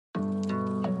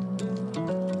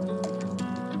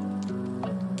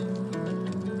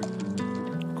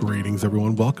Greetings,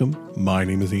 everyone. Welcome. My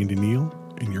name is Andy Neal,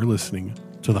 and you're listening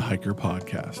to the Hiker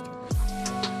Podcast.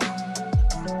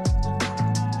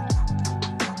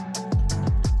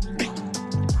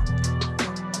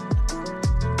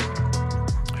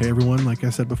 Hey, everyone. Like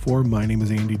I said before, my name is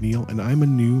Andy Neal, and I'm a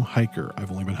new hiker. I've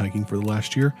only been hiking for the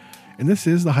last year, and this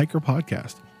is the Hiker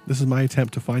Podcast. This is my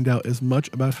attempt to find out as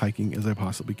much about hiking as I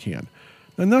possibly can.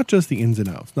 Now, not just the ins and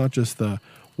outs, not just the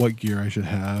what gear I should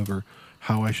have or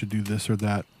how I should do this or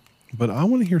that, but I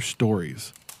want to hear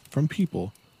stories from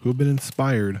people who have been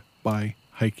inspired by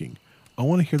hiking. I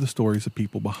want to hear the stories of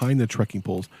people behind the trekking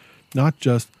poles, not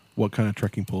just what kind of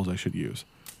trekking poles I should use.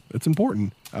 It's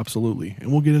important, absolutely,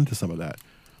 and we'll get into some of that.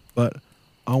 But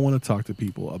I want to talk to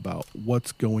people about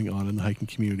what's going on in the hiking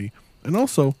community and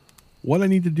also what I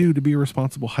need to do to be a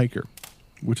responsible hiker,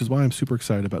 which is why I'm super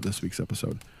excited about this week's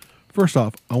episode. First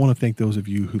off, I want to thank those of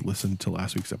you who listened to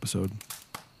last week's episode.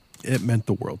 It meant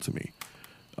the world to me.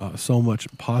 So much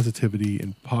positivity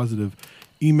and positive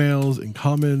emails and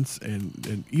comments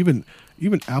and even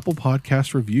Apple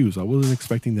Podcast reviews. I wasn't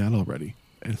expecting that already.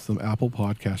 And some Apple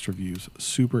Podcast reviews.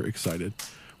 Super excited.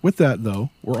 With that,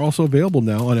 though, we're also available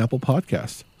now on Apple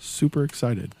Podcasts. Super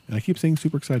excited. And I keep saying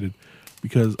super excited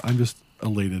because I'm just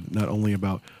elated, not only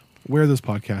about where this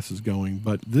podcast is going,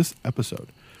 but this episode.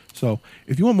 So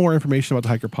if you want more information about the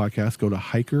Hiker Podcast, go to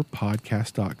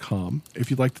hikerpodcast.com. If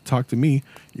you'd like to talk to me,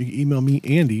 you can email me,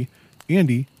 Andy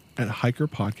at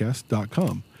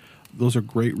hikerpodcast.com. Those are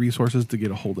great resources to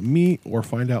get a hold of me or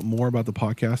find out more about the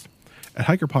podcast. At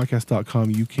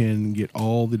hikerpodcast.com, you can get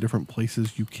all the different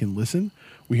places you can listen.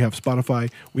 We have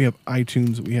Spotify, we have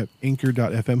iTunes, we have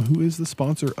Anchor.fm, who is the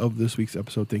sponsor of this week's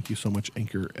episode. Thank you so much,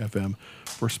 Anchor FM,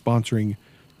 for sponsoring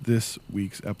this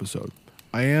week's episode.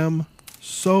 I am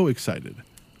so excited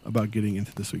about getting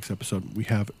into this week's episode. We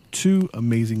have two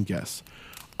amazing guests.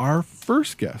 Our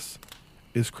first guest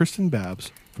is Kristen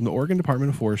Babbs from the Oregon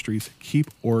Department of Forestry's Keep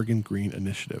Oregon Green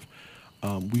initiative.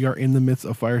 We are in the midst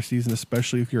of fire season,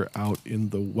 especially if you're out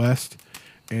in the West.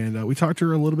 And we talked to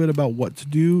her a little bit about what to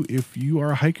do if you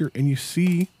are a hiker and you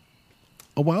see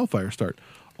a wildfire start.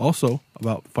 Also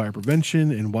about fire prevention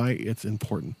and why it's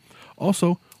important.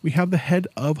 Also, we have the head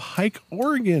of Hike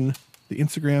Oregon, the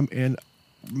Instagram and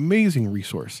amazing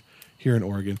resource here in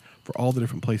Oregon for all the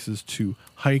different places to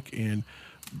hike and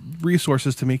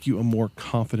resources to make you a more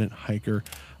confident hiker.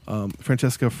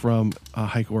 Francesca from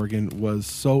Hike Oregon was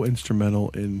so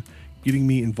instrumental in getting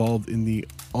me involved in the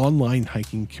online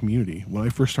hiking community. When I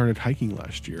first started hiking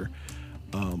last year,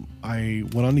 I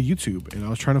went on to YouTube and I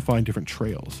was trying to find different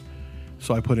trails.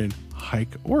 So I put in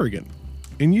Hike Oregon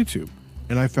in YouTube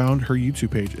and I found her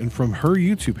YouTube page. And from her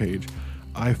YouTube page,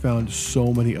 I found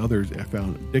so many others. I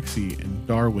found Dixie and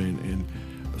Darwin and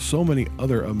so many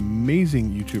other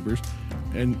amazing YouTubers,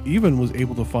 and even was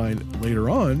able to find later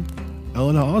on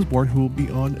Elena Osborne, who will be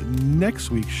on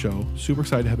next week's show. Super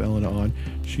excited to have Elena on.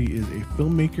 She is a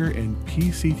filmmaker and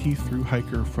PCT thru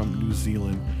hiker from New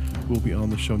Zealand who will be on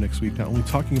the show next week, not only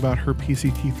talking about her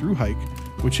PCT thru hike,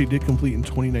 which she did complete in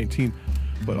 2019,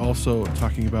 but also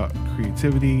talking about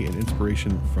creativity and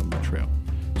inspiration from the trail.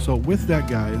 So with that,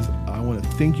 guys, I want to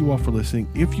thank you all for listening.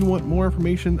 If you want more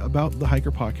information about the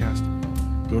Hiker Podcast,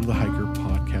 go to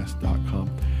thehikerpodcast.com.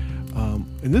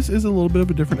 And this is a little bit of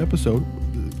a different episode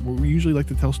where we usually like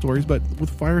to tell stories, but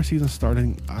with fire season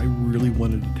starting, I really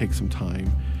wanted to take some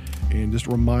time and just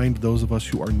remind those of us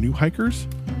who are new hikers,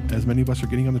 as many of us are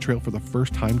getting on the trail for the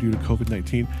first time due to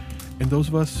COVID-19, and those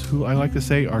of us who I like to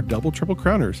say are double, triple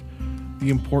crowners, the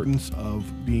importance of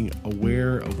being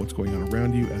aware of what's going on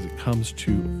around you as it comes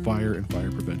to fire and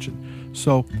fire prevention.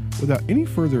 So without any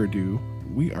further ado,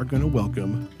 we are going to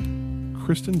welcome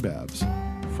Kristen Babbs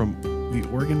from the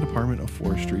Oregon Department of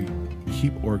Forestry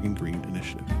Keep Oregon Green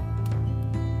initiative.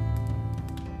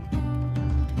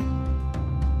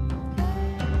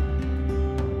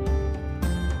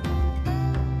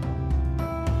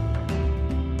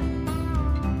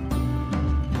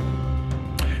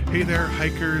 Hey there,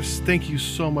 hikers. Thank you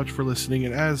so much for listening.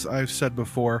 And as I've said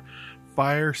before,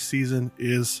 fire season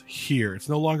is here. It's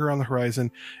no longer on the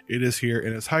horizon. It is here.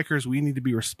 And as hikers, we need to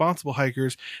be responsible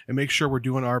hikers and make sure we're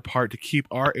doing our part to keep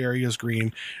our areas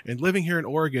green. And living here in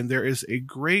Oregon, there is a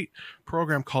great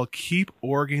program called Keep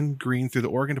Oregon Green through the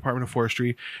Oregon Department of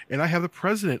Forestry. And I have the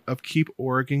president of Keep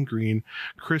Oregon Green,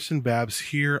 Kristen Babbs,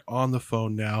 here on the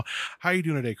phone now. How are you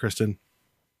doing today, Kristen?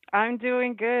 I'm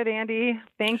doing good, Andy.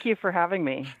 Thank you for having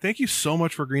me. Thank you so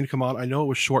much for agreeing to come on. I know it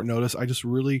was short notice. I just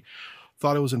really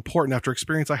thought it was important after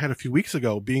experience I had a few weeks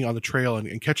ago being on the trail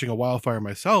and catching a wildfire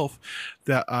myself,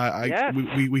 that Yes.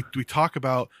 we talk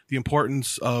about the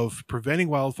importance of preventing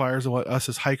wildfires and what us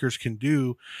as hikers can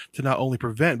do to not only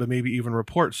prevent, but maybe even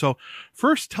report. So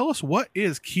first, tell us, what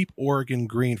is Keep Oregon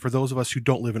Green for those of us who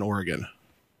don't live in Oregon?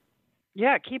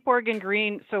 Yeah, Keep Oregon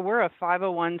Green. So we're a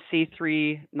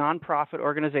 501c3 nonprofit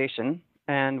organization,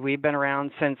 and we've been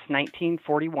around since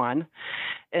 1941.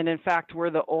 And in fact, we're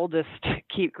the oldest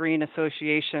Keep Green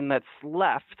association that's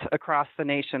left across the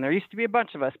nation. There used to be a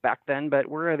bunch of us back then, but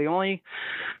we're the only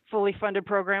fully funded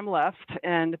program left.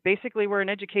 And basically, we're an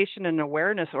education and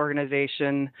awareness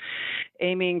organization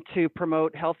aiming to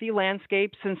promote healthy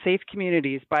landscapes and safe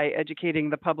communities by educating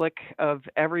the public of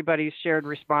everybody's shared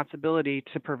responsibility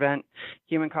to prevent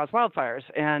human-caused wildfires.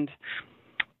 And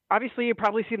obviously, you've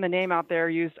probably seen the name out there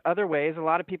used other ways. A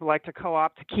lot of people like to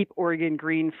co-opt to Keep Oregon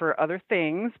Green for other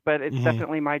things, but it's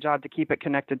definitely my job to keep it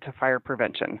connected to fire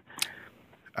prevention.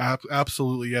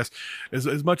 Absolutely, yes.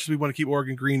 As much as we want to keep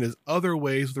Oregon green, as other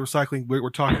ways with recycling, we're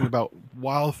talking about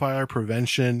wildfire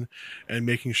prevention and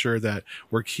making sure that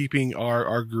we're keeping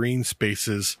our green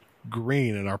spaces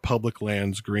green and our public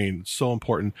lands green. So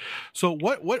important. So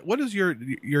what does your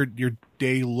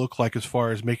day look like as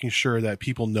far as making sure that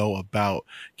people know about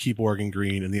Keep Oregon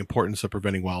Green and the importance of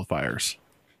preventing wildfires?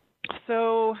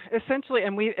 So essentially,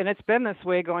 and it's been this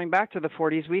way going back to the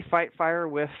 40s, we fight fire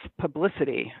with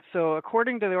publicity. So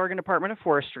according to the Oregon Department of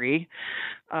Forestry,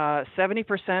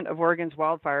 70% of Oregon's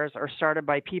wildfires are started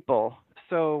by people.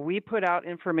 So we put out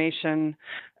information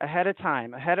ahead of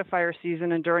time, ahead of fire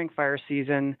season and during fire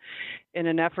season, in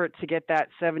an effort to get that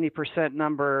 70%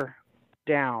 number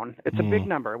down. It's a big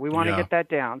number. We want to get that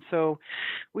down. So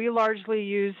we largely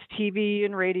use TV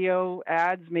and radio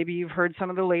ads. Maybe you've heard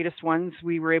some of the latest ones.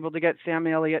 We were able to get Sam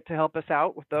Elliott to help us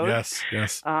out with those.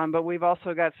 Yes. But we've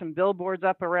also got some billboards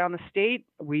up around the state.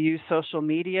 We use social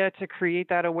media to create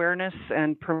that awareness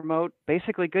and promote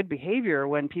basically good behavior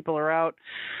when people are out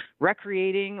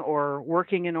recreating or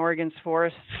working in Oregon's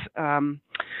forests.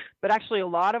 But actually, a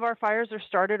lot of our fires are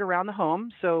started around the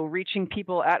home, so reaching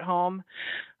people at home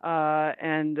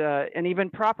and even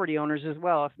property owners as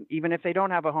well. Even if they don't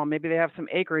have a home, maybe they have some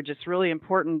acreage. It's really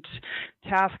important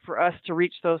task for us to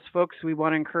reach those folks. We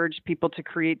want to encourage people to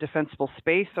create defensible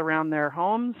space around their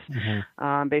homes.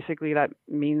 Basically, that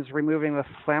means removing the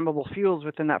flammable fuels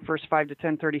within that first 5 to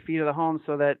 10, 30 feet of the home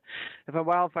so that if a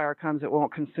wildfire comes, it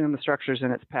won't consume the structures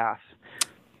in its path.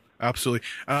 Absolutely.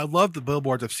 I love the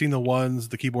billboards. I've seen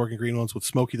the Keep Oregon Green ones with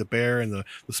Smokey the Bear and the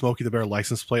Smokey the Bear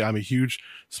license plate. I'm a huge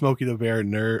Smokey the Bear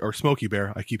nerd, or Smokey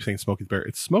Bear. I keep saying Smokey the Bear.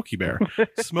 It's Smokey Bear.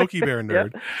 Smokey Bear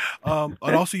nerd.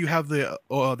 And also you have the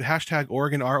hashtag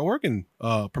Oregon Our Oregon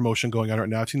promotion going on right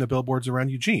now. I've seen the billboards around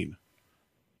Eugene.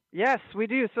 Yes, we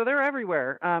do. So they're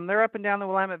everywhere. They're up and down the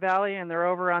Willamette Valley, and they're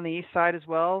over on the east side as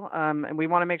well. And we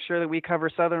want to make sure that we cover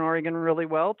Southern Oregon really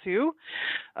well, too,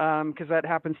 because that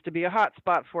happens to be a hot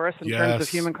spot for us in terms of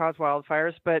human-caused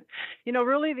wildfires. But,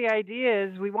 really the idea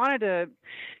is we wanted to,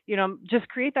 just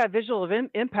create that visual of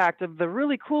impact of the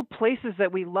really cool places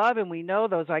that we love and we know,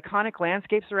 those iconic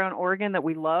landscapes around Oregon that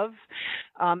we love,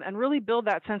 and really build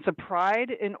that sense of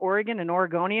pride in Oregon and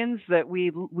Oregonians that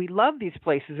we love these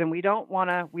places and we don't want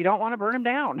to burn them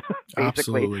down. Basically.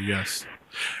 Absolutely, yes.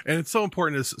 And it's so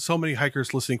important, as so many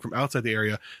hikers listening from outside the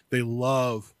area, they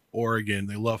love Oregon.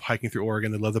 They love hiking through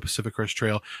Oregon. They love the Pacific Crest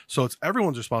Trail. So it's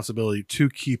everyone's responsibility to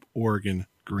keep Oregon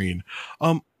green.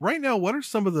 Right now, what are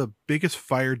some of the biggest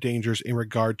fire dangers in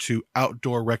regard to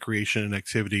outdoor recreation and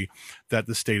activity that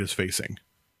the state is facing?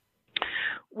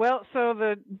 Well, so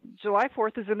the July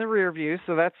 4th is in the rear view,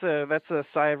 so that's a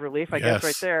sigh of relief, I guess,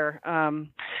 right there.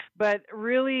 But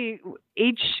really,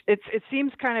 it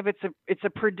seems kind of it's a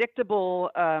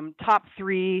predictable top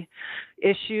three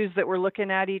issues that we're looking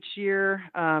at each year,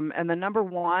 and the number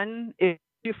one issue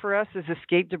for us is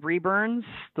escape debris burns,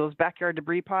 those backyard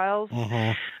debris piles,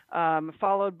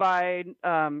 followed by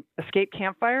escape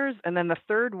campfires, and then the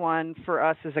third one for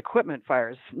us is equipment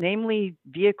fires, namely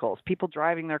vehicles, people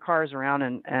driving their cars around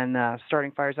and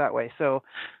starting fires that way, so,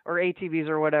 or ATVs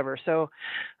or whatever. So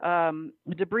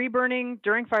debris burning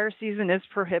during fire season is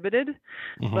prohibited,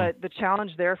 but the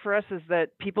challenge there for us is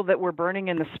that people that were burning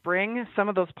in the spring, some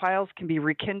of those piles can be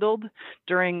rekindled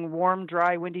during warm,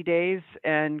 dry, windy days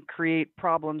and create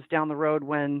problems down the road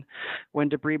when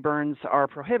debris burns are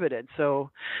prohibited.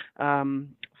 So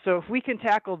So if we can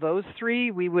tackle those three,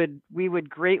 we would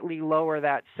greatly lower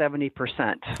that 70%.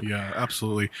 Yeah,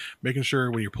 absolutely. Making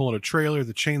sure when you're pulling a trailer,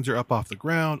 the chains are up off the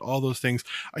ground, all those things.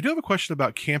 I do have a question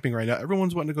about camping right now.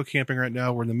 Everyone's wanting to go camping right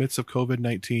now. We're in the midst of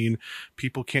COVID-19.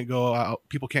 People can't go out.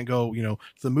 People can't go, to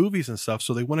the movies and stuff.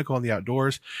 So they want to go on the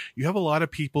outdoors. You have a lot of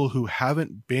people who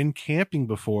haven't been camping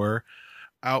before,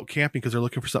 out camping because they're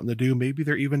looking for something to do. Maybe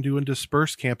they're even doing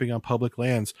dispersed camping on public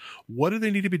lands. What do they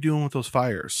need to be doing with those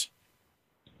fires?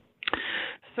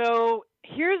 So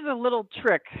here's a little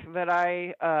trick that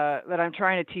I'm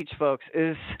trying to teach folks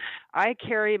is I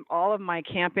carry all of my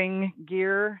camping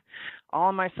gear, all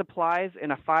of my supplies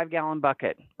in a 5-gallon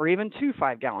bucket or even 2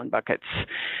 5-gallon buckets.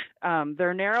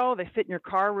 They're narrow, they fit in your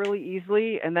car really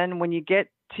easily, and then when you get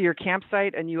to your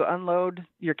campsite and you unload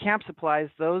your camp supplies,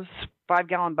 those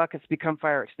 5-gallon buckets become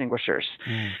fire extinguishers.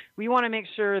 We want to make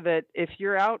sure that if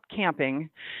you're out camping,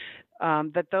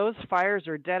 that those fires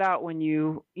are dead out when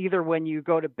you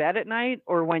go to bed at night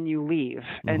or when you leave.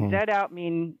 And dead out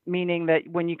meaning that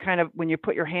when you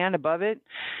put your hand above it,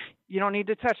 you don't need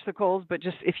to touch the coals, but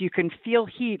just if you can feel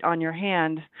heat on your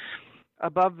hand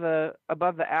above the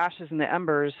ashes and the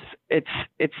embers,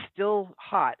 it's still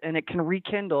hot and it can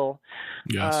rekindle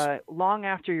long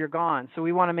after you're gone. So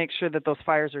we want to make sure that those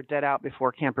fires are dead out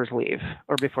before campers leave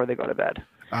or before they go to bed.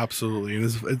 Absolutely. And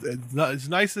it's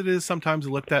nice it is sometimes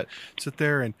to let that sit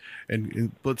there and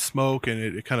let smoke and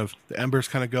it kind of, the embers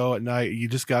kind of go at night. You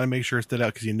just got to make sure it's dead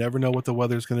out because you never know what the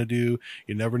weather's going to do.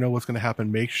 You never know what's going to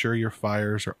happen. Make sure your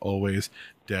fires are always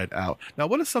dead out. Now,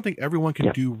 what is something everyone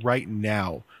can do right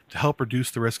now to help reduce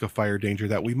the risk of fire danger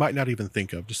that we might not even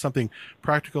think of? Just something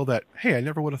practical that, hey, I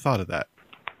never would have thought of that.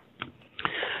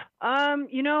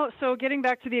 So getting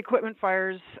back to the equipment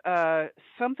fires,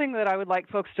 something that I would like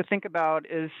folks to think about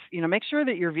is, make sure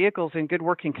that your vehicle's in good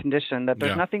working condition, that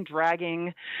there's nothing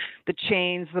dragging the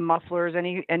chains, the mufflers,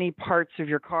 any parts of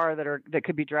your car that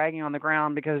could be dragging on the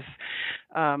ground, because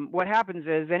what happens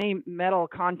is any metal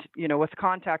with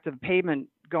contact of the pavement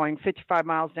going 55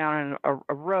 miles down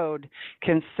a road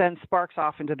can send sparks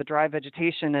off into the dry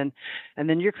vegetation, and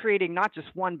then you're creating not just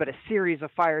one but a series of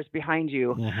fires behind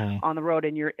you on the road,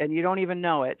 and you don't even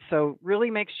know it. So really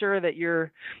make sure that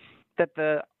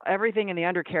everything in the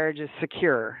undercarriage is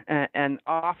secure and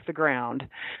off the ground.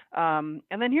 And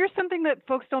then here's something that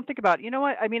folks don't think about. You know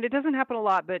what? I mean, it doesn't happen a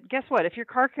lot, but guess what? If your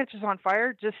car catches on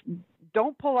fire, just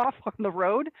don't pull off on the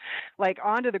road, like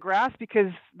onto the grass,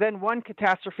 because then one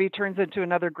catastrophe turns into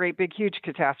another great big huge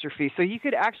catastrophe. So you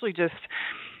could actually just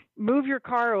move your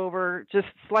car over just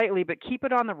slightly, but keep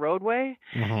it on the roadway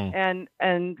and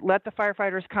let the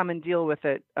firefighters come and deal with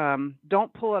it.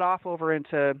 Don't pull it off over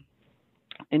into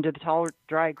the tall,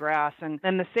 dry grass. And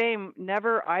the same,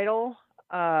 never idle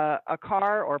a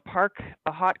car or park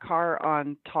a hot car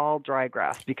on tall, dry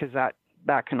grass, because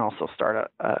that can also start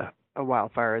a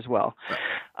wildfire as well.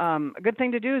 A good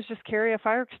thing to do is just carry a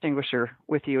fire extinguisher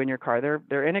with you in your car.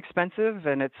 They're inexpensive,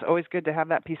 and it's always good to have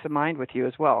that peace of mind with you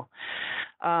as well.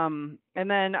 And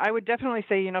then I would definitely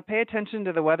say, pay attention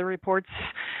to the weather reports.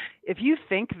 If you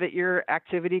think that your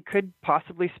activity could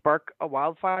possibly spark a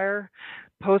wildfire,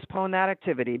 postpone that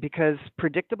activity, because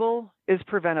predictable is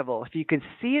preventable. If you can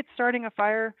see it starting a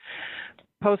fire,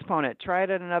 postpone it. Try it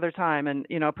at another time. And,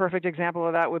 a perfect example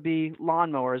of that would be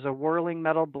lawnmowers. A whirling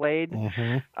metal blade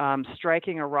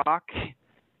striking a rock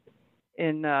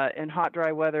in hot,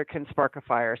 dry weather can spark a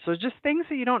fire. So just things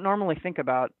that you don't normally think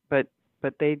about, but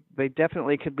they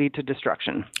definitely could lead to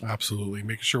destruction. Absolutely.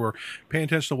 Making sure we're paying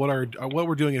attention to what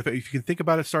we're doing. If you can think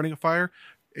about it starting a fire,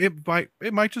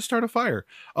 it might just start a fire.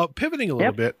 Pivoting a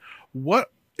little bit,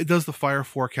 what does the fire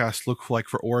forecast look like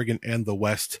for Oregon and the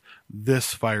West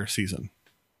this fire season?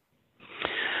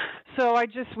 So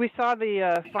we saw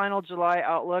the final July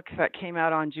outlook that came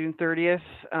out on June 30th.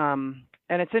 And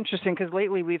it's interesting because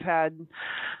lately we've had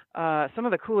some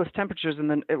of the coolest temperatures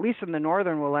at least in the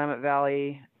northern Willamette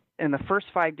Valley in the first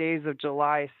 5 days of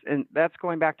July, and that's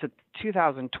going back to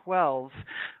 2012.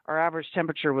 Our average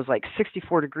temperature was like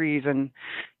 64 degrees, and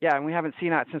we haven't seen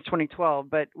that since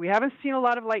 2012. But we haven't seen a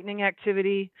lot of lightning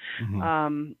activity.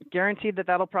 Guaranteed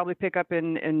that'll probably pick up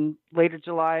in later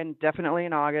July and definitely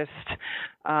in August.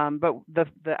 But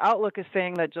the outlook is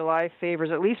saying that July favors,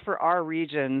 at least for our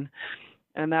region,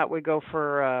 and that would go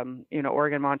for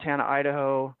Oregon, Montana,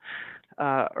 Idaho,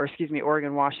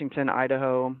 Oregon, Washington,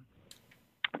 Idaho.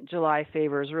 July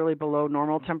favors really below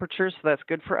normal temperatures, so that's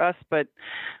good for us. But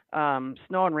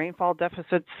snow and rainfall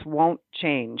deficits won't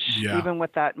change. Even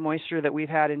with that moisture that we've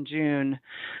had in June,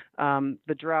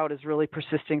 the drought is really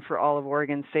persisting for all of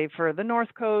Oregon, save for the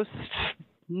North Coast,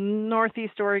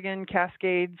 Northeast Oregon,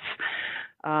 Cascades.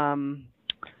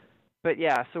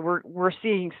 yeah, so we're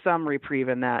seeing some reprieve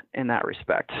in that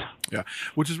respect. Yeah,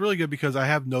 which is really good because I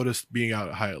have noticed being out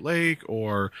at Hyatt Lake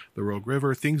or the Rogue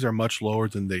River, things are much lower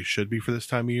than they should be for this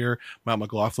time of year. Mount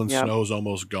McLaughlin snow's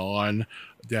almost gone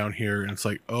down here, and it's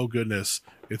like, oh goodness,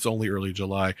 it's only early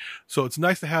July. So it's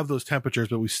nice to have those temperatures,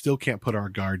 but we still can't put our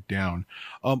guard down.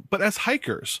 But as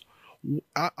hikers,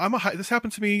 this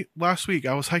happened to me last week.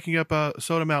 I was hiking up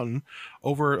Soda Mountain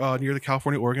over near the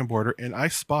California-Oregon border, and I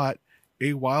spot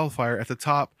a wildfire at the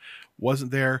top. Wasn't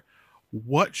there.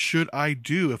 What should I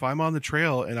do if I'm on the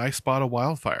trail and I spot a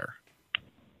wildfire?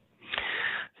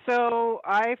 So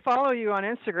I follow you on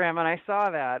Instagram, and I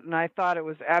saw that, and I thought it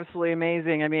was absolutely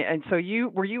amazing. I mean, and so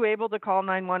were you able to call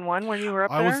 911 when you were up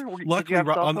there? I was luckily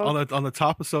on the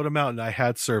top of Soda Mountain. I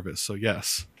had service, so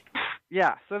yes.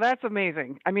 Yeah, so that's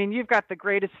amazing. I mean, you've got the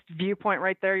greatest viewpoint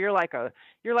right there. You're like a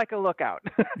lookout.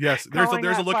 Yes, there's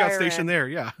a lookout station there.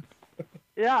 Yeah.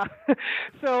 Yeah.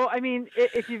 So, I mean,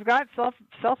 if you've got cell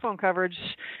phone coverage,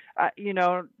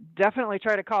 definitely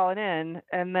try to call it in.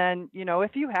 And then,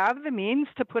 if you have the means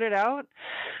to put it out,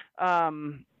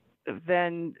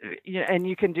 then, and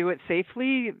you can do it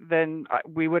safely, then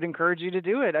we would encourage you to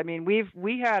do it. I mean,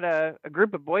 we had a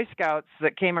group of Boy Scouts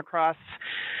that came across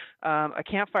a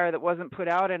campfire that wasn't put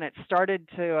out, and it started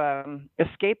to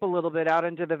escape a little bit out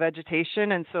into the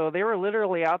vegetation. And so they were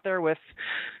literally out there with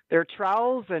their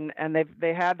trowels, and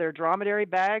they had their dromedary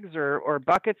bags or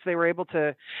buckets. They were able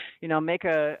to, make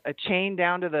a chain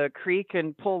down to the creek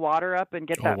and pull water up and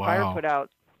get that fire put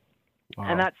out. Wow.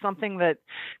 And that's something that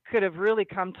could have really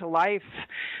come to life.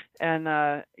 And,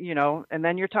 and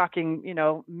then you're talking,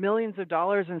 millions of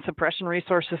dollars in suppression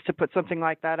resources to put something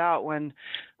like that out when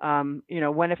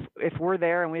if we're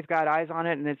there and we've got eyes on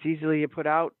it and it's easily put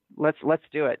out, let's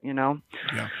do it,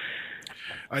 Yeah.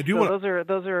 I do. So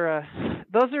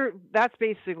that's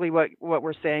basically what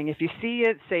we're saying. If you see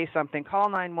it, say something, call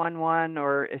 911,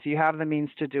 or if you have the means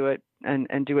to do it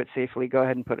and do it safely, go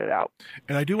ahead and put it out.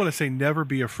 And I do want to say, never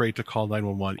be afraid to call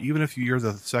 911. Even if you're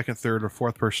the second, third, or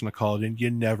fourth person to call it in, you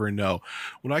never know.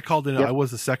 When I called in, I was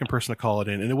the second person to call it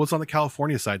in, and it was on the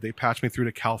California side. They patched me through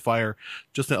to Cal Fire,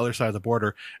 just on the other side of the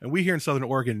border. And we here in Southern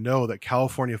Oregon know that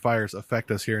California fires affect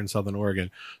us here in Southern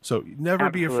Oregon. So never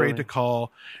be afraid to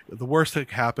call. The worst that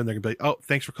can happen, they're going to be like, oh,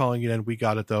 thanks for calling it in. We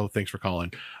got it, though. Thanks for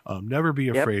calling. Never be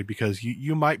afraid, because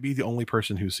you might be the only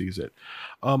person who sees it.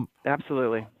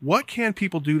 Absolutely. What can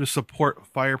people do to support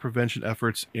fire prevention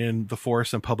efforts in the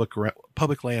forests and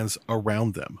public lands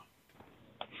around them?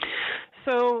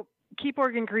 So Keep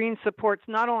Oregon Green supports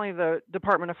not only the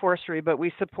Department of Forestry, but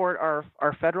we support our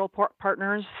federal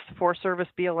partners, Forest Service,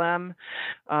 BLM.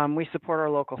 We support our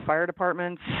local fire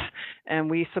departments,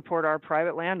 and we support our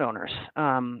private landowners.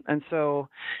 And so,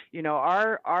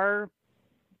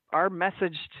 our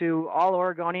message to all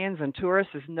Oregonians and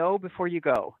tourists is know before you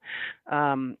go.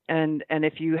 And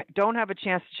if you don't have a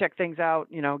chance to check things out,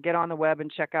 get on the web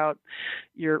and check out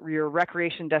your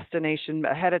recreation destination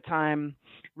ahead of time.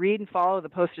 Read and follow the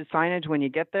posted signage when you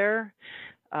get there,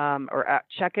 or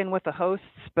check in with the hosts.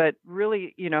 But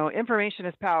really, information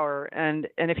is power. And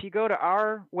if you go to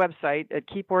our website at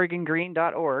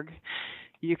keeporegongreen.org,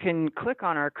 you can click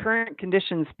on our current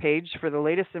conditions page for the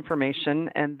latest information,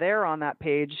 and there on that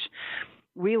page,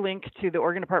 we link to the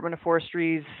Oregon Department of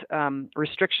Forestry's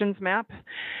restrictions map.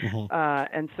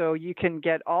 Mm-hmm. And so you can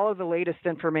get all of the latest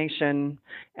information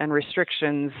and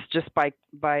restrictions just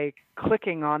by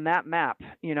clicking on that map.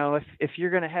 If you're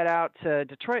going to head out to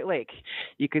Detroit Lake,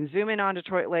 you can zoom in on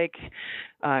Detroit Lake,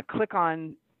 click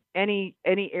on any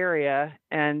area,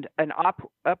 and up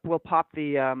will pop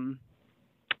the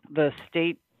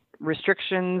state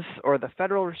restrictions or the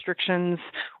federal restrictions,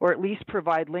 or at least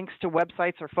provide links to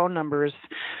websites or phone numbers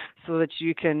so that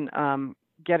you can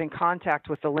get in contact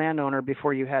with the landowner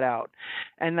before you head out.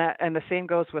 And the same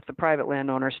goes with the private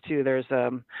landowners too. There's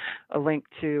a link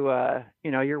to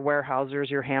your Weyerhaeusers,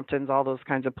 your Hamptons, all those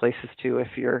kinds of places too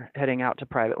if you're heading out to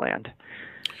private land.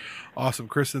 Awesome.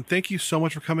 Kristen, thank you so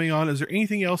much for coming on. Is there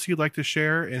anything else you'd like to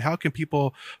share, and how can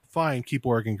people find Keep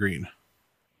Oregon Green?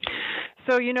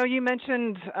 So, you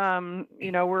mentioned,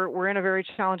 we're in a very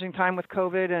challenging time with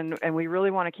COVID, and we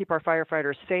really want to keep our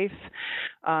firefighters safe.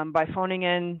 By phoning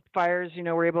in fires,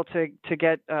 we're able to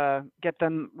get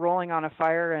them rolling on a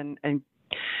fire and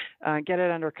get it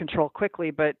under control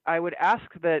quickly. But I would ask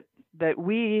that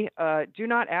we do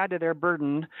not add to their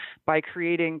burden by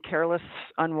creating careless,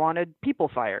 unwanted people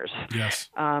fires. Yes.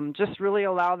 Just really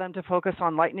allow them to focus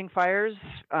on lightning fires,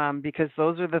 because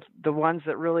those are the ones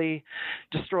that really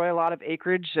destroy a lot of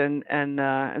acreage. And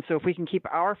so if we can keep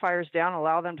our fires down,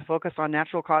 allow them to focus on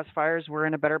natural cause fires, we're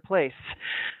in a better place.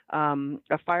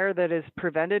 A fire that is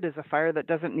prevented is a fire that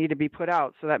doesn't need to be put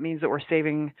out. So that means that we're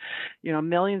saving,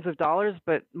 millions of dollars,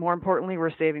 but more importantly,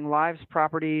 we're saving lives,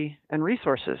 property, and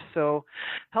resources. So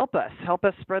help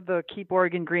us spread the Keep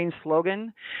Oregon Green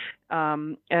slogan.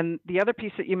 And the other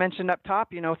piece that you mentioned up top,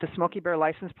 with the Smokey Bear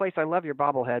license plates, I love your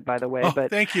bobblehead, by the way. Oh,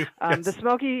 thank you. Yes.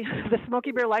 The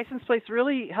Smokey Bear license plates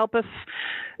really help us.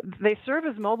 They serve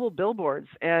as mobile billboards,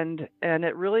 and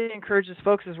it really encourages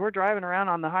folks as we're driving around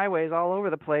on the highways all over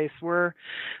the place. We're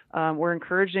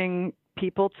encouraging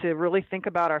people to really think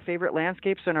about our favorite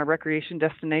landscapes and our recreation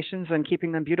destinations and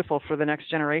keeping them beautiful for the next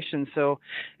generation. So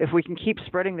if we can keep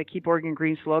spreading the Keep Oregon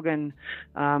Green slogan,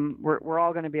 we're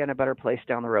all going to be in a better place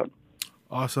down the road.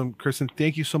 Awesome. Kristen,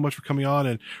 thank you so much for coming on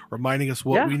and reminding us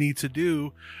what we need to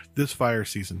do this fire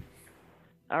season.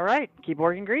 All right. Keep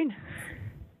Oregon Green.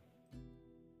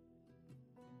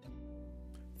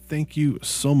 Thank you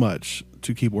so much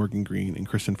to Keep Oregon Green and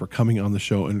Kristen for coming on the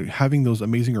show and having those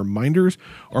amazing reminders,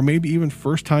 or maybe even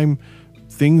first time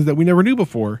things that we never knew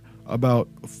before about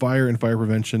fire and fire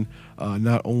prevention,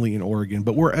 not only in Oregon,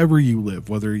 but wherever you live,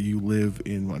 whether you live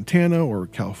in Montana or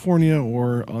California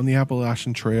or on the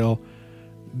Appalachian Trail.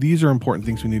 These are important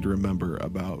things we need to remember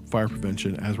about fire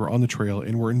prevention as we're on the trail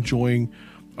and we're enjoying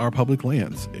our public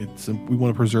lands. We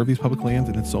want to preserve these public lands,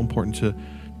 and it's so important to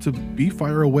be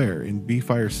fire aware and be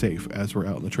fire safe as we're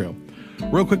out on the trail.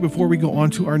 Real quick, before we go on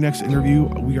to our next interview,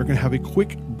 we are going to have a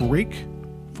quick break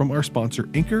from our sponsor,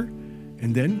 Anchor,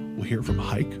 and then we'll hear from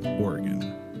Hike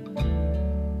Oregon.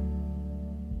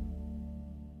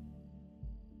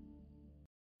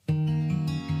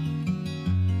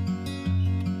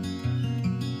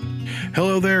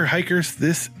 Hello there, hikers.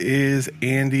 This is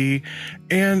Andy,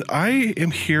 and I am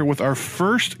here with our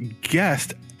first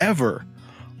guest ever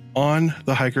on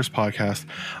the Hikers Podcast.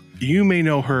 You may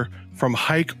know her from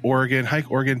Hike Oregon,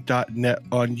 hikeoregon.net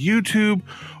on YouTube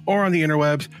or on the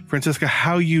interwebs. Francisca,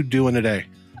 how you doing today?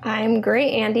 I'm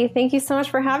great, Andy. Thank you so much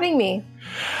for having me.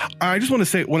 I just want to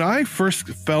say, when I first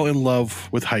fell in love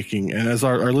with hiking, and as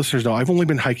our listeners know, I've only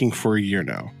been hiking for a year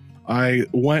now.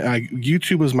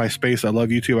 YouTube was my space. I love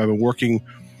YouTube. I've been working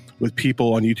with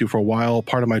people on YouTube for a while.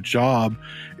 Part of my job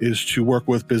is to work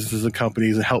with businesses and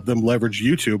companies and help them leverage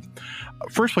YouTube.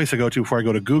 First place I go to before I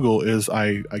go to Google is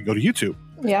I go to YouTube.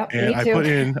 Yeah, and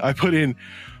I put in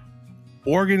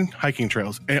Oregon hiking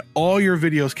trails, and all your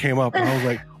videos came up, and I was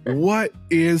like, what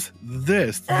is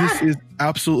this? This is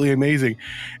absolutely amazing.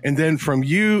 And then from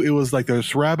you, it was like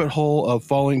this rabbit hole of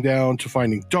falling down to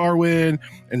finding Darwin,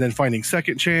 and then finding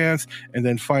Second Chance, and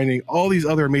then finding all these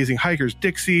other amazing hikers,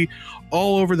 Dixie,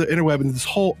 all over the interweb, and this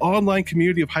whole online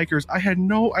community of hikers I had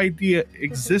no idea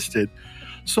existed.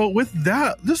 So with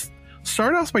that, just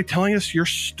start off by telling us your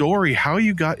story, how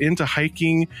you got into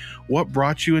hiking, what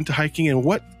brought you into hiking, and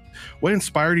what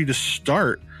inspired you to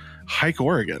start Hike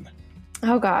Oregon.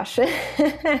 Oh, gosh.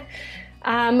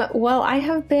 Well, I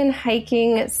have been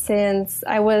hiking since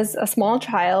I was a small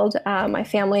child. My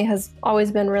family has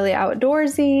always been really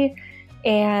outdoorsy,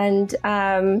 and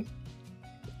I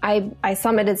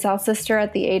summited South Sister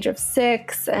at the age of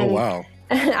 6. And oh, wow.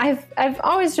 I've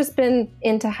always just been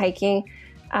into hiking.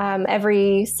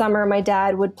 Every summer, my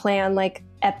dad would plan like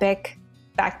epic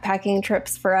backpacking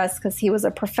trips for us because he was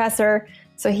a professor.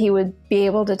 So he would be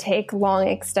able to take long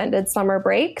extended summer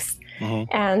breaks.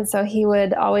 Mm-hmm. And so he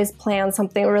would always plan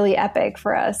something really epic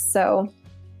for us. So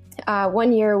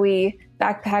one year we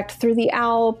backpacked through the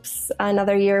Alps.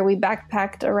 Another year we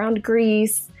backpacked around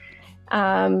Greece.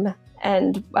 And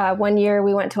one year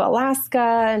we went to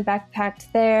Alaska and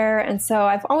backpacked there. And so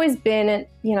I've always been,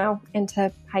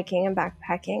 into hiking and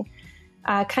backpacking.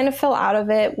 Kind of fell out of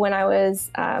it when I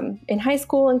was in high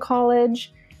school and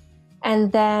college.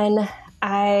 And then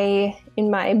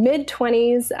in my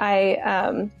mid-20s,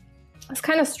 I was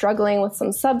kind of struggling with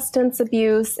some substance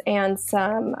abuse and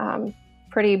some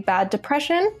pretty bad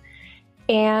depression.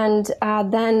 And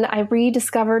then I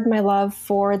rediscovered my love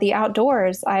for the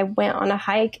outdoors. I went on a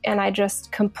hike and I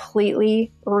just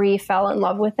completely fell in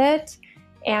love with it.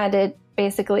 And it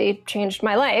basically changed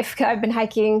my life. I've been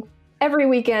hiking every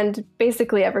weekend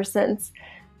basically ever since.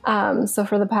 So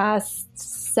for the past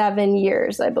 7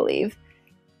 years, I believe.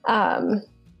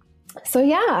 So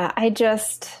yeah, I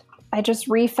just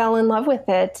fell in love with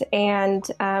it. And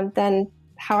then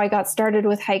how I got started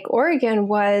with Hike Oregon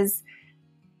was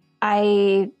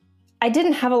I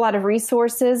didn't have a lot of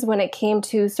resources when it came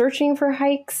to searching for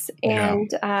hikes.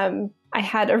 And I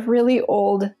had a really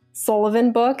old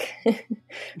Sullivan book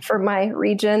for my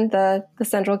region, the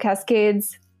Central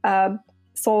Cascades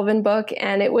Sullivan book.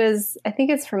 And I think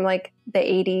it's from like the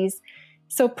 80s.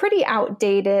 So pretty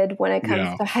outdated when it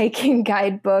comes to hiking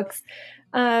guidebooks.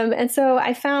 And so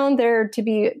I found there to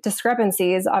be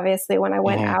discrepancies, obviously, when I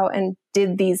went out and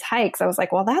did these hikes. I was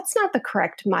like, well, that's not the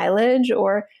correct mileage,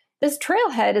 or this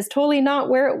trailhead is totally not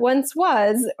where it once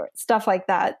was, or stuff like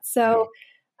that. So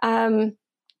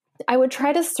I would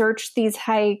try to search these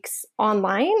hikes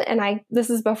online. And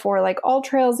this is before like All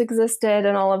Trails existed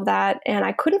and all of that. And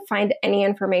I couldn't find any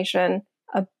information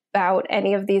about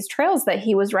any of these trails that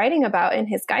he was writing about in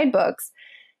his guidebooks.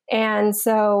 And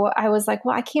so I was like,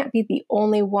 well, I can't be the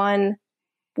only one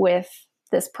with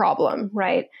this problem,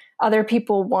 right? Other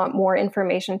people want more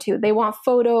information too. They want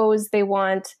photos. They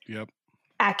want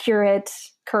accurate,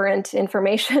 current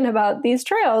information about these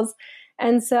trails.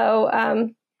 And so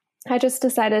I just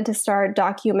decided to start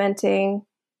documenting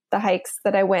the hikes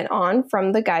that I went on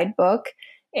from the guidebook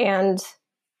and,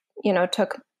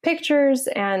 took pictures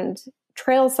and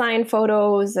trail sign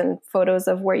photos and photos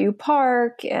of where you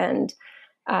park, and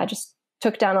just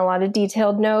took down a lot of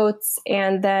detailed notes.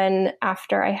 And then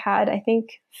after I had, I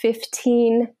think,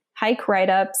 15 hike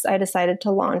write-ups, I decided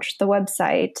to launch the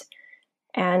website,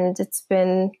 and it's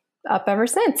been up ever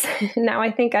since. Now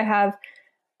I think I have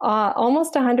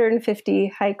almost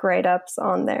 150 hike write-ups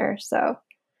on there. So,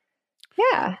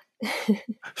 yeah.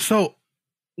 So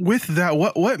with that,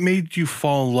 what made you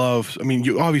fall in love? I mean,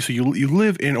 you obviously you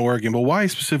live in Oregon, but why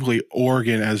specifically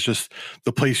Oregon as just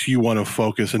the place you want to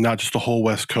focus and not just the whole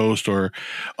West Coast or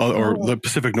the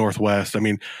Pacific Northwest? I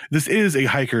mean, this is a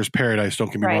hiker's paradise,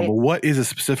 don't get me wrong, but what is it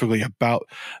specifically about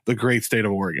the great state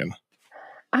of Oregon?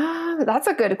 That's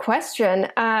a good question.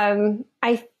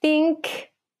 I think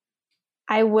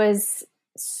I was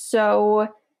so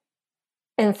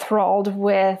enthralled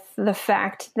with the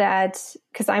fact that,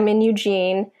 because I'm in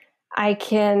Eugene, I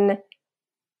can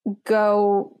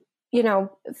go, a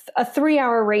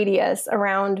 3-hour radius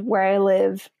around where I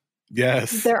live.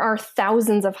 Yes. There are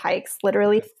thousands of hikes,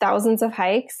 literally thousands of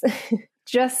hikes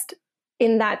just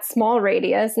in that small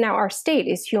radius. Now our state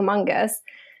is humongous.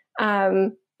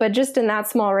 But just in that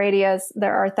small radius,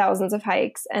 there are thousands of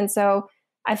hikes. And so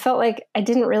I felt like I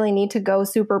didn't really need to go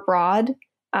super broad.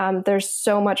 There's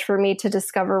so much for me to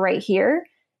discover right here.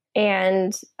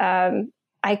 And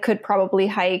I could probably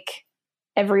hike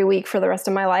every week for the rest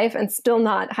of my life and still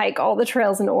not hike all the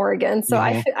trails in Oregon. So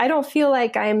I don't feel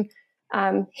like I'm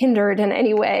hindered in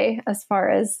any way as far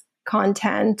as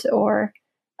content or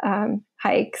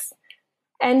hikes.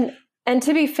 And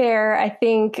to be fair, I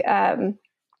think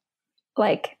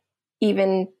like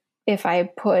even if I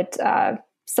put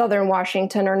Southern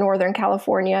Washington or Northern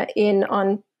California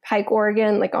on Hike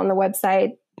Oregon, like on the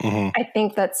website, I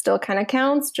think that still kind of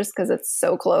counts just because it's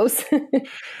so close.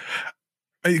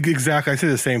 Exactly. I say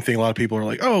the same thing. A lot of people are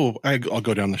like, oh, I'll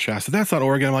go down the Shasta. That's not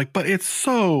Oregon. I'm like, but it's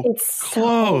so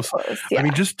close. So close. Yeah. I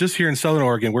mean, just here in Southern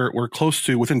Oregon, we're close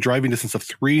to within driving distance of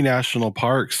 3 national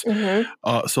parks.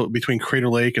 So between Crater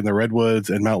Lake and the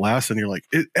Redwoods and Mount Lassen, you're like,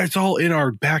 it's all in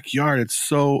our backyard. It's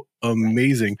so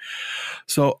amazing.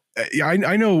 So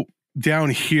I know down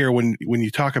here, when you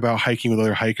talk about hiking with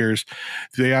other hikers,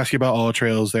 they ask you about All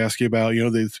Trails. They ask you about,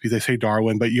 they say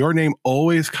Darwin, but your name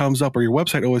always comes up, or your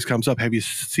website always comes up. Have you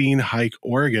seen Hike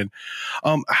Oregon?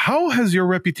 How has your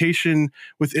reputation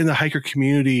within the hiker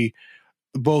community,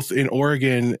 both in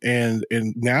Oregon and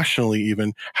nationally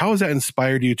even, how has that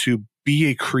inspired you to be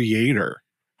a creator?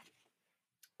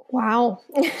 Wow.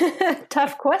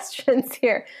 Tough questions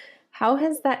here. How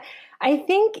has that? I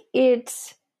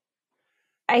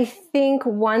think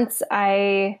once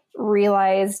I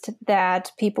realized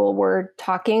that people were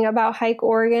talking about Hike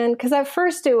Oregon, because at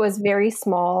first it was very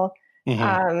small.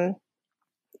 I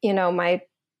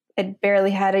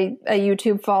barely had a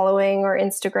YouTube following or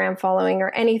Instagram following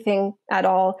or anything at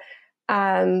all.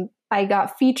 I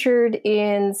got featured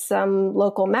in some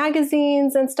local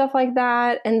magazines and stuff like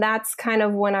that. And that's kind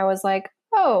of when I was like,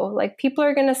 oh, like people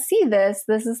are going to see this.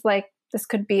 This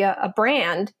could be a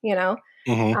brand,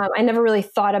 I never really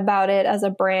thought about it as a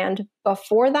brand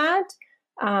before that.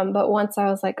 But once I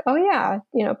was like, oh yeah,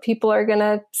 people are going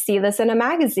to see this in a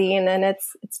magazine, and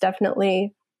it's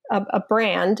definitely a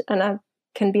brand and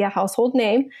can be a household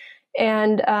name.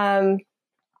 And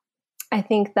I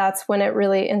think that's when it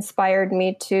really inspired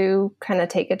me to kind of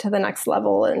take it to the next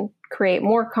level and create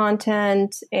more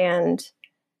content and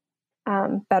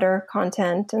better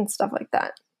content and stuff like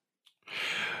that.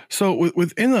 So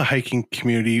within the hiking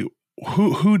community,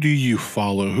 who do you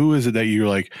follow? Who is it that you're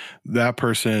like, that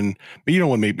person, you don't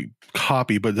want to maybe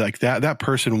copy, but like that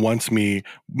person makes me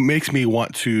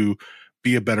want to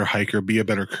be a better hiker, be a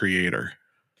better creator?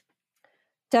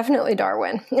 Definitely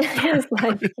Darwin.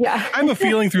 Yeah. I have a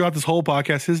feeling throughout this whole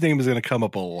podcast, his name is going to come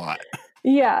up a lot.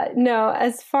 Yeah, no,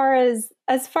 as far as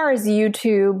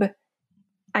YouTube,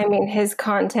 I mean, his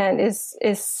content is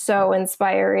so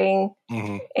inspiring,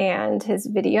 and his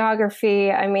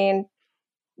videography. I mean,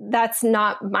 that's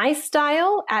not my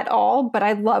style at all, but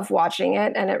I love watching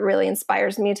it, and it really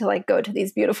inspires me to like go to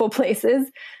these beautiful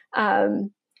places.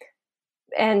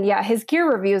 And yeah, his gear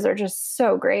reviews are just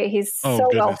so great. He's so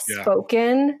well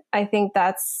spoken. Yeah. I think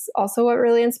that's also what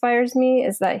really inspires me,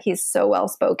 is that he's so well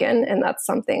spoken, and that's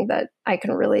something that I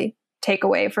can really take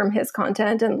away from his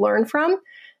content and learn from.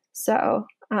 So,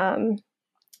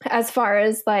 as far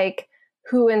as like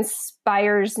who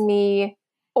inspires me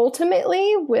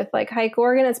ultimately with like Hike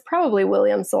Oregon, it's probably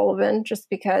William Sullivan, just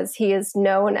because he is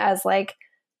known as like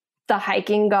the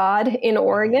hiking god in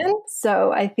Oregon.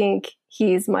 So I think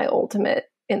he's my ultimate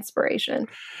inspiration.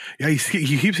 Yeah, you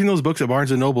keep seeing those books at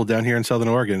Barnes & Noble down here in Southern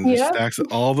Oregon. There's stacks of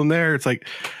all of them there. It's like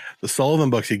the Sullivan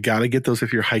books. You got to get those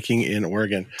if you're hiking in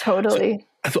Oregon. Totally.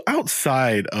 So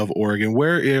outside of Oregon,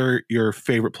 where are your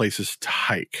favorite places to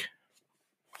hike?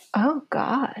 Oh,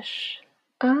 gosh.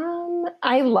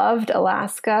 I loved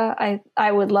Alaska.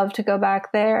 I would love to go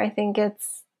back there. I think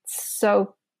it's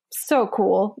so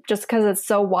cool just because it's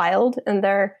so wild, and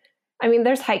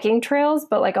there's hiking trails,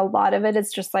 but like a lot of it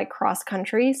is just like cross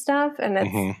country stuff, and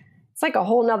it's like a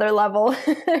whole nother level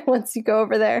once you go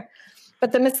over there.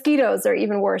 But the mosquitoes are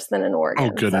even worse than in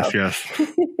Oregon. Oh goodness, yes.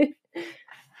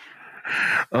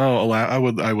 Oh, I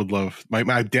would love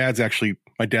my dad's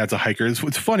a hiker.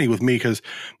 It's funny with me because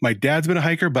my dad's been a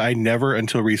hiker, but I never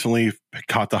until recently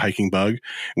caught the hiking bug.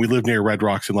 We live near Red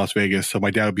Rocks in Las Vegas, so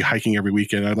my dad would be hiking every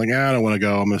weekend. I'm like, I don't want to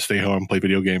go. I'm going to stay home and play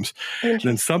video games. And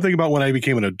then something about when I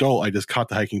became an adult, I just caught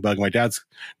the hiking bug. My dad's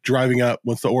driving up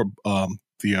once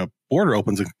the border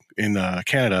opens in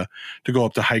Canada to go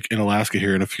up to hike in Alaska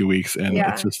here in a few weeks, and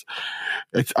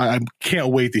I can't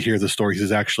wait to hear the stories.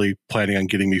 He's actually planning on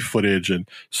getting me footage, and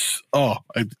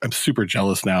I'm super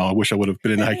jealous now. I wish I would have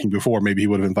been in hiking before. Maybe he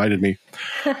would have invited me.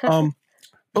 But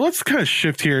let's kind of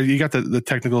shift here. You got the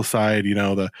technical side,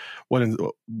 your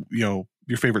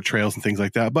favorite trails and things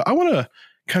like that. But I want to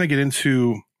kind of get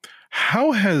into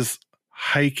how has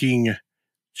hiking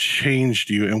changed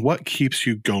you and what keeps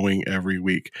you going every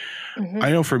week.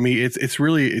 I know for me,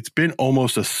 it's been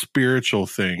almost a spiritual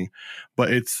thing,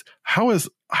 but it's how has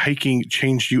hiking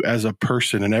changed you as a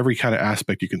person in every kind of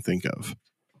aspect you can think of?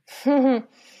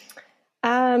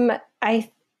 I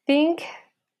think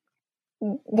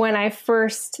when I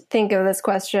first think of this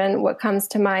question, what comes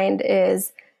to mind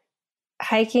is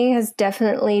hiking has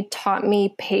definitely taught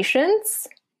me patience,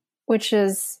 which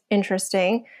is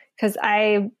interesting because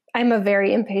I'm a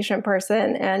very impatient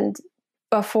person, and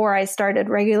before I started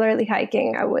regularly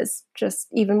hiking, I was just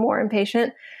even more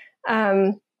impatient.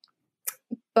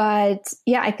 But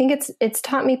yeah, I think it's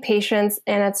taught me patience,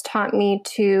 and it's taught me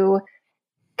to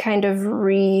kind of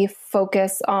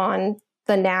refocus on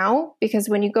the now, because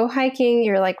when you go hiking,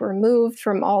 you're like removed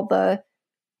from all the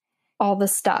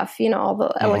stuff, all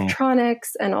the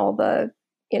electronics and all the,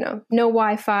 no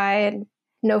Wi-Fi and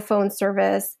no phone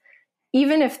service.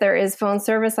 Even if there is phone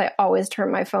service, I always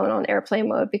turn my phone on airplane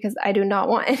mode because I do not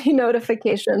want any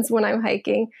notifications when I'm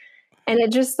hiking. And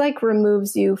it just like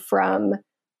removes you from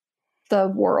the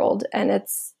world. And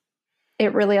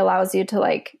it really allows you to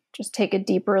like just take a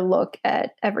deeper look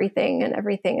at everything. And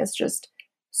everything is just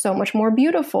so much more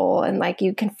beautiful. And like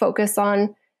you can focus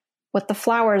on what the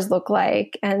flowers look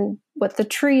like and what the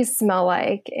trees smell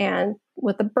like and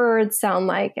what the birds sound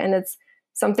like. And it's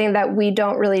something that we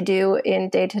don't really do in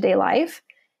day-to-day life.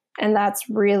 And that's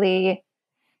really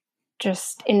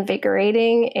just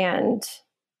invigorating, and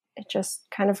it just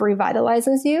kind of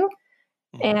revitalizes you.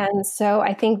 And so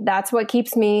I think that's what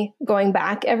keeps me going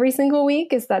back every single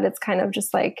week, is that it's kind of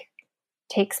just like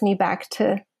takes me back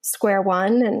to square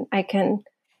one, and I can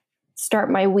start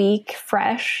my week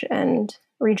fresh and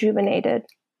rejuvenated.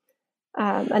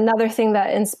 Another thing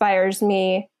that inspires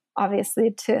me,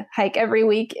 obviously, to hike every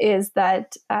week is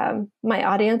that my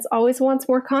audience always wants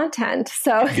more content.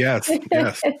 So yes.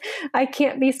 I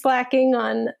can't be slacking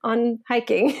on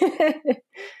hiking.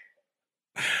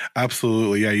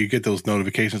 Absolutely. Yeah. You get those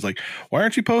notifications like, why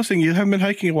aren't you posting? You haven't been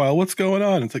hiking in a while. What's going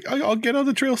on? It's like, I'll get on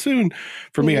the trail soon.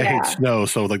 For me, I hate snow.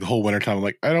 So like the whole wintertime, I'm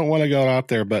like, I don't want to go out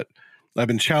there, but I've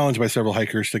been challenged by several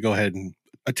hikers to go ahead and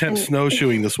attempt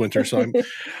snowshoeing this winter. So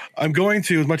I'm going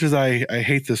to, as much as I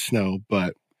hate the snow,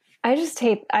 but I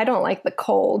don't like the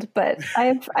cold, but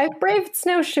I've braved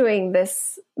snowshoeing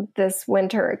this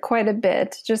winter quite a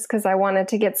bit, just because I wanted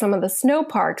to get some of the snow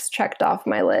parks checked off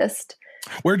my list.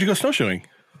 Where'd you go snowshoeing?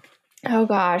 Oh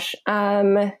gosh.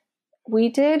 We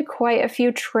did quite a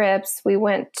few trips. We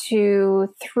went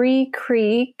to Three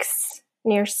Creeks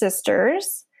near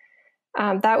Sisters.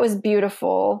 That was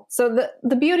beautiful. So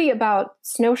the beauty about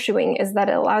snowshoeing is that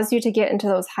it allows you to get into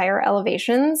those higher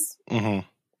elevations in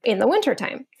the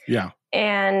wintertime. Yeah.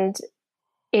 And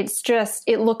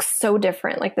it looks so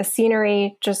different. Like the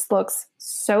scenery just looks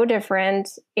so different,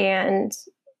 and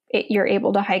you're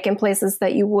able to hike in places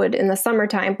that you would in the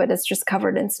summertime, but it's just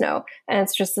covered in snow, and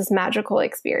it's just this magical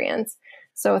experience.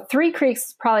 So Three Creeks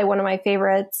is probably one of my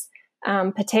favorites.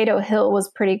 Potato Hill was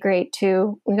pretty great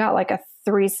too. We got like a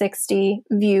 360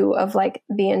 view of like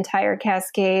the entire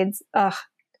Cascades. Ugh,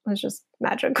 it was just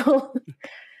magical.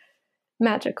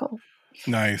 Magical.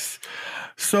 Nice.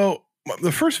 So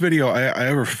the first video I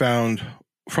ever found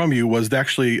from you was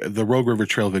actually the Rogue River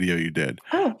Trail video you did.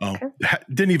 Oh, okay.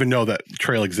 Didn't even know that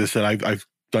trail existed. I've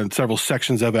done several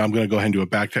sections of it. I'm going to go ahead and do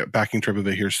a backing trip of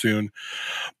it here soon.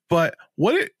 But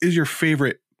what is your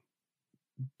favorite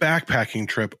backpacking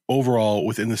trip overall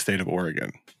within the state of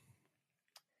Oregon?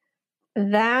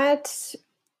 That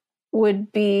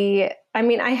would be, I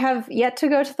mean, I have yet to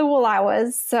go to the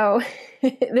Wallowas, so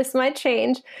this might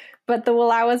change, but the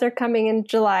Wallowas are coming in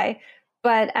July.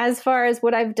 But as far as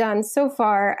what I've done so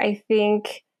far, I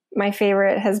think my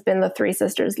favorite has been the Three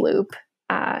Sisters Loop.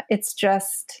 It's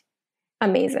just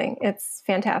amazing. It's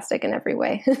fantastic in every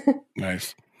way.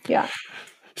 Nice. Yeah.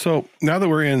 So now that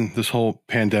we're in this whole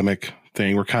pandemic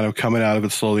thing, we're kind of coming out of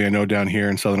it slowly. I know down here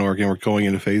in Southern Oregon, we're going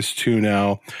into phase 2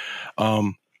 now.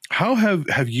 How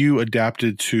have you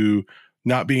adapted to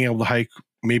not being able to hike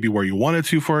maybe where you wanted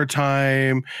to for a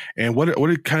time? And what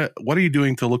are you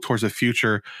doing to look towards the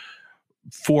future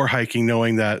for hiking,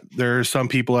 knowing that there are some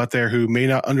people out there who may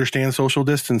not understand social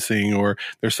distancing, or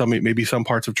there's maybe some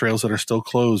parts of trails that are still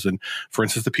closed? And for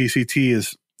instance, the PCTA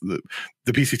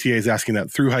is asking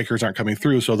that through hikers aren't coming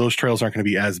through, so those trails aren't going to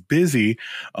be as busy,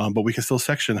 but we can still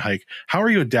section hike. How are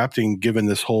you adapting given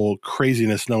this whole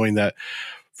craziness, knowing that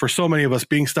for so many of us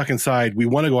being stuck inside, we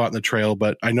want to go out in the trail?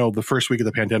 But I know the first week of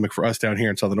the pandemic for us down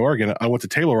here in Southern Oregon, I went to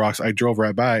Table Rocks. I drove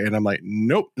right by and I'm like,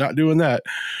 nope, not doing that.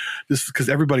 This is because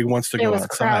everybody wants to go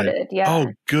outside. Crowded, yeah.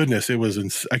 Oh goodness.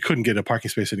 I couldn't get a parking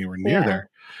space anywhere near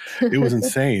there. It was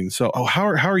insane. So how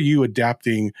are you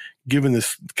adapting given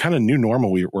this kind of new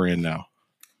normal we're in now?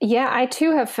 Yeah, I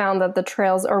too have found that the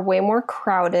trails are way more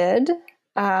crowded.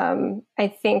 I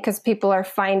think because people are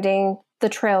finding the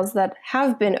trails that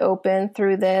have been open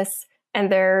through this,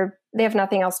 and they have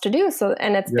nothing else to do. So,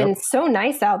 and it's been so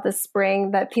nice out this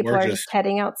spring that people are just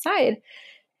heading outside.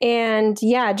 And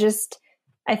yeah,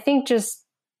 I think just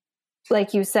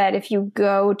like you said, if you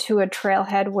go to a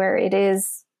trailhead where it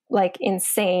is like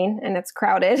insane and it's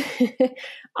crowded,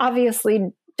 obviously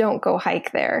don't go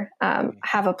hike there.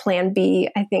 Have a plan B,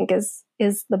 I think is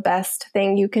the best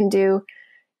thing you can do.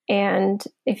 And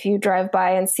if you drive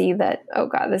by and see that, oh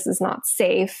God, this is not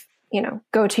safe,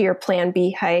 go to your plan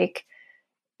B hike,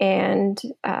 and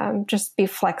just be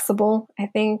flexible. I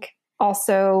think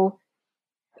also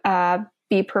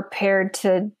be prepared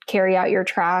to carry out your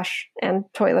trash and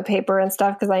toilet paper and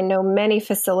stuff, because I know many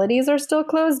facilities are still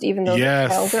closed, even though the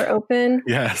trails are open.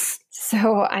 Yes.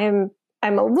 So I'm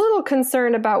a little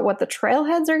concerned about what the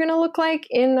trailheads are going to look like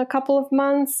in a couple of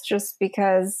months, just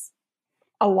because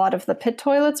a lot of the pit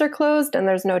toilets are closed and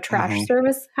there's no trash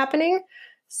service happening.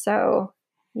 So,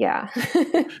 yeah.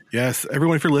 Yes.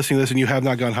 Everyone, if you're listening to this and you have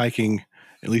not gone hiking,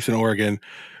 at least in Oregon,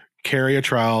 carry a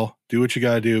trowel, do what you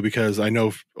got to do, because I know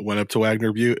I went up to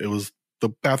Wagner Butte. The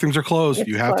bathrooms are closed.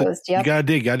 You got to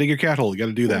dig your cat hole. You got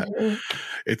to do that.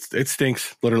 It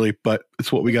stinks literally, but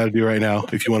it's what we got to do right now.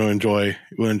 If you want to enjoy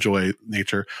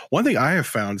nature. One thing I have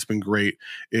found has been great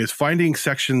is finding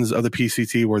sections of the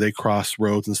PCT where they cross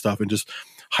roads and stuff, and just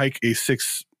hike a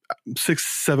 6-7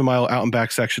 mile out and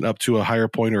back section up to a higher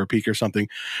point or a peak or something.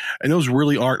 And those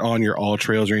really aren't on your all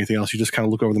trails or anything else. You just kind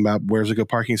of look over the map. Where's a good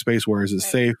parking space? Where is it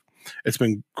safe? It's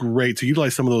been great to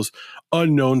utilize some of those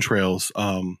unknown trails.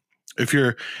 If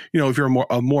you're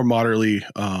a more moderately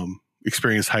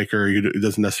experienced hiker, it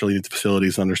doesn't necessarily need the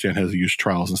facilities to understand how to use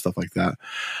trowels and stuff like that.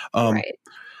 Right.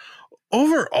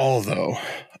 Overall, though,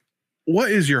 what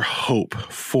is your hope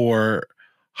for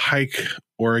Hike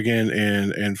Oregon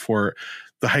and for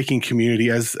the hiking community,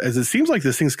 as it seems like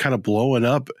this thing's kind of blowing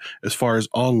up as far as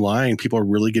online? People are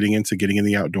really getting in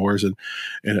the outdoors and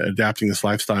adapting this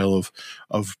lifestyle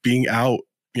of being out,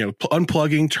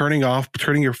 unplugging,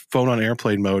 turning your phone on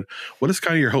airplane mode. What is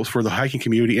kind of your hopes for the hiking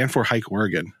community and for Hike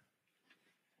Oregon?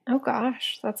 Oh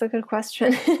gosh, that's a good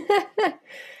question.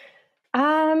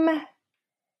 I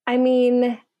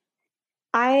mean,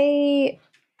 I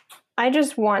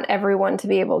just want everyone to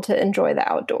be able to enjoy the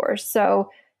outdoors. So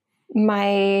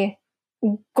my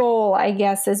goal, I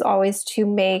guess, is always to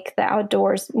make the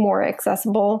outdoors more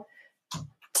accessible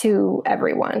to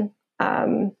everyone.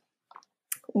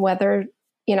 whether,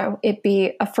 it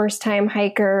be a first-time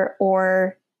hiker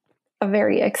or a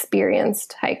very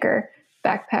experienced hiker,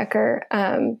 backpacker.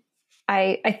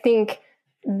 I think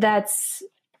that's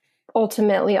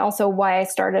ultimately also why I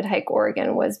started Hike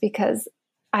Oregon, was because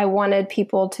I wanted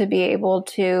people to be able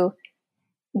to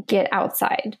get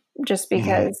outside, just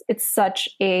because it's such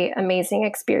an amazing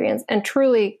experience and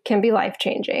truly can be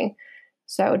life-changing.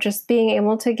 So just being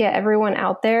able to get everyone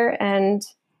out there and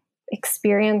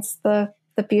experience the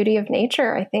beauty of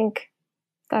nature, I think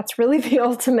that's really the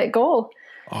ultimate goal.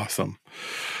 Awesome.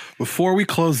 Before we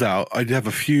close out, I have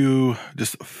a few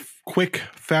just quick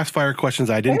fast fire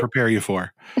questions I didn't prepare you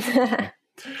for.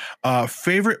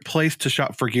 Favorite place to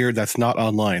shop for gear that's not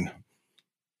online?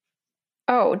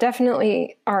 Oh,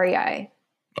 definitely REI.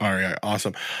 REI,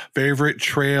 awesome. Favorite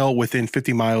trail within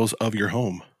 50 miles of your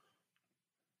home?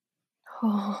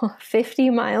 Oh,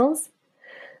 50 miles?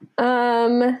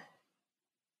 Oh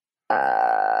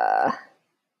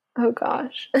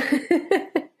gosh.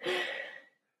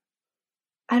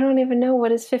 I don't even know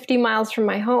what is 50 miles from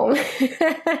my home.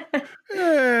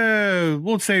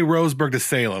 We'll say Roseburg to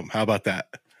Salem. How about that?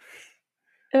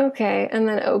 Okay. And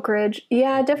then Oak Ridge.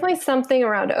 Yeah, definitely something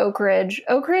around Oak Ridge.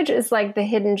 Oak Ridge is like the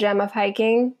hidden gem of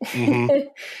hiking.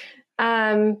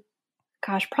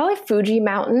 Gosh, probably Fuji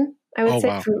Mountain. I would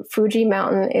say Fuji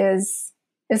Mountain is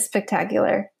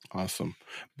spectacular. Awesome.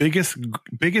 Biggest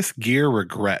gear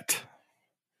regret?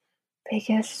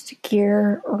 Biggest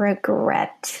gear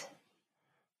regret.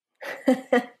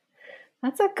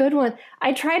 That's a good one.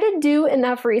 I try to do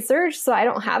enough research so I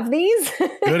don't have these.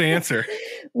 Good answer.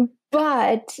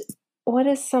 But what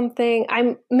is something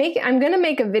I'm going to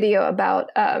make a video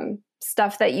about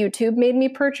stuff that YouTube made me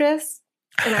purchase,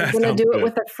 and I'm going to do it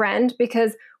with a friend,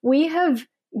 because we have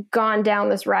gone down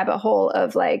this rabbit hole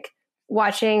of like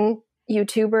watching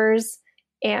YouTubers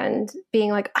and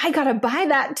being like, I got to buy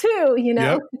that too,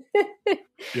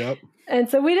 Yep. And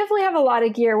so we definitely have a lot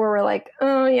of gear where we're like,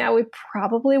 oh yeah, we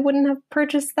probably wouldn't have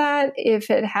purchased that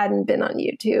if it hadn't been on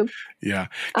YouTube. Yeah.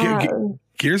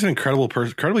 Gear's an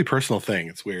incredibly personal thing.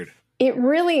 It's weird. It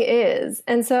really is.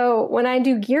 And so when I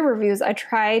do gear reviews, I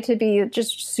try to be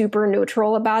just super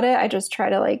neutral about it. I just try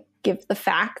to like give the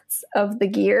facts of the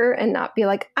gear and not be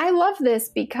like, I love this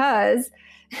because,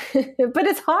 but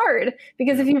it's hard,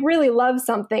 because if you really love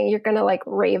something, you're going to like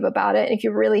rave about it. And if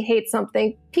you really hate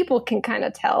something, people can kind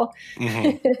of tell.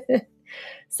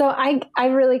 So I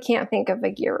really can't think of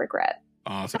a gear regret.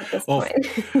 Awesome.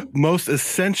 Most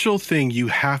essential thing you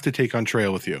have to take on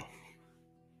trail with you?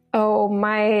 Oh,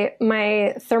 my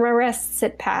Thermarest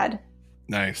sit pad.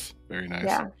 Nice. Very nice.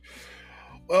 Yeah.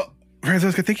 Well,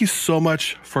 Franziska, thank you so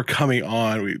much for coming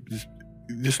on. We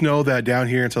just know that down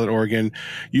here in Southern Oregon,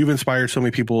 you've inspired so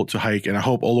many people to hike, and I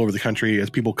hope all over the country, as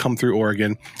people come through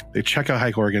Oregon, they check out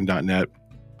hikeoregon.net.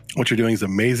 What you're doing is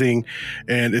amazing,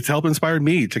 and it's helped inspire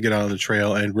me to get out on the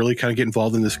trail and really kind of get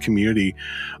involved in this community,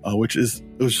 which is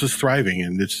just thriving.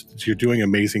 And you're doing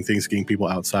amazing things, getting people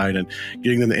outside and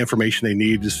getting them the information they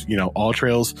need. Just, All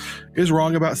Trails is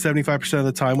wrong about 75% of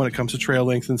the time when it comes to trail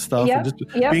length and stuff. Yep. And just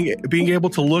being able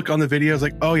to look on the videos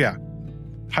like, oh yeah,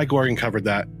 Hike Oregon covered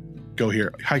that. Go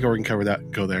here. Hike Oregon covered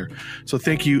that. Go there. So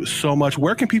thank you so much.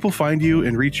 Where can people find you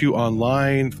and reach you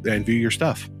online and view your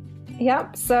stuff?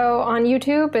 Yep. So on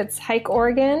YouTube, it's Hike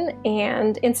Oregon,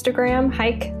 and Instagram,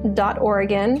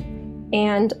 hike.oregon.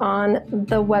 And on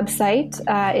the website,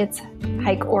 it's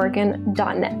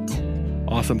hikeoregon.net.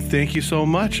 Awesome. Thank you so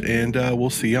much. And we'll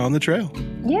see you on the trail.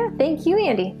 Yeah. Thank you,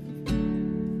 Andy.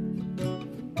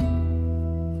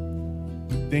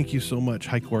 Thank you so much,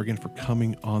 Hike Oregon, for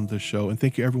coming on the show. And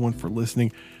thank you, everyone, for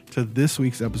listening to this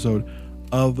week's episode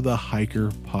of the Hiker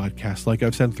Podcast. Like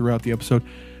I've said throughout the episode,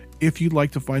 if you'd like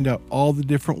to find out all the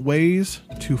different ways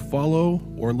to follow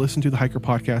or listen to the Hiker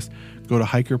Podcast, go to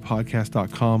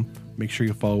hikerpodcast.com. Make sure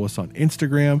you follow us on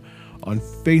Instagram, on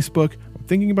Facebook. I'm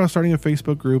thinking about starting a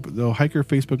Facebook group, though hiker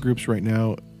Facebook groups right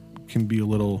now can be a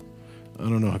little, I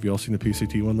don't know, have you all seen the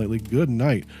PCT one lately? Good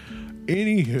night.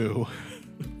 Anywho,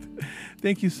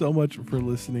 thank you so much for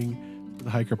listening to the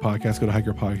Hiker Podcast. Go to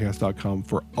hikerpodcast.com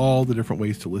for all the different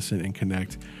ways to listen and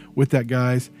connect. With that,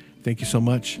 guys, thank you so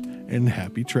much, and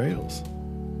happy trails.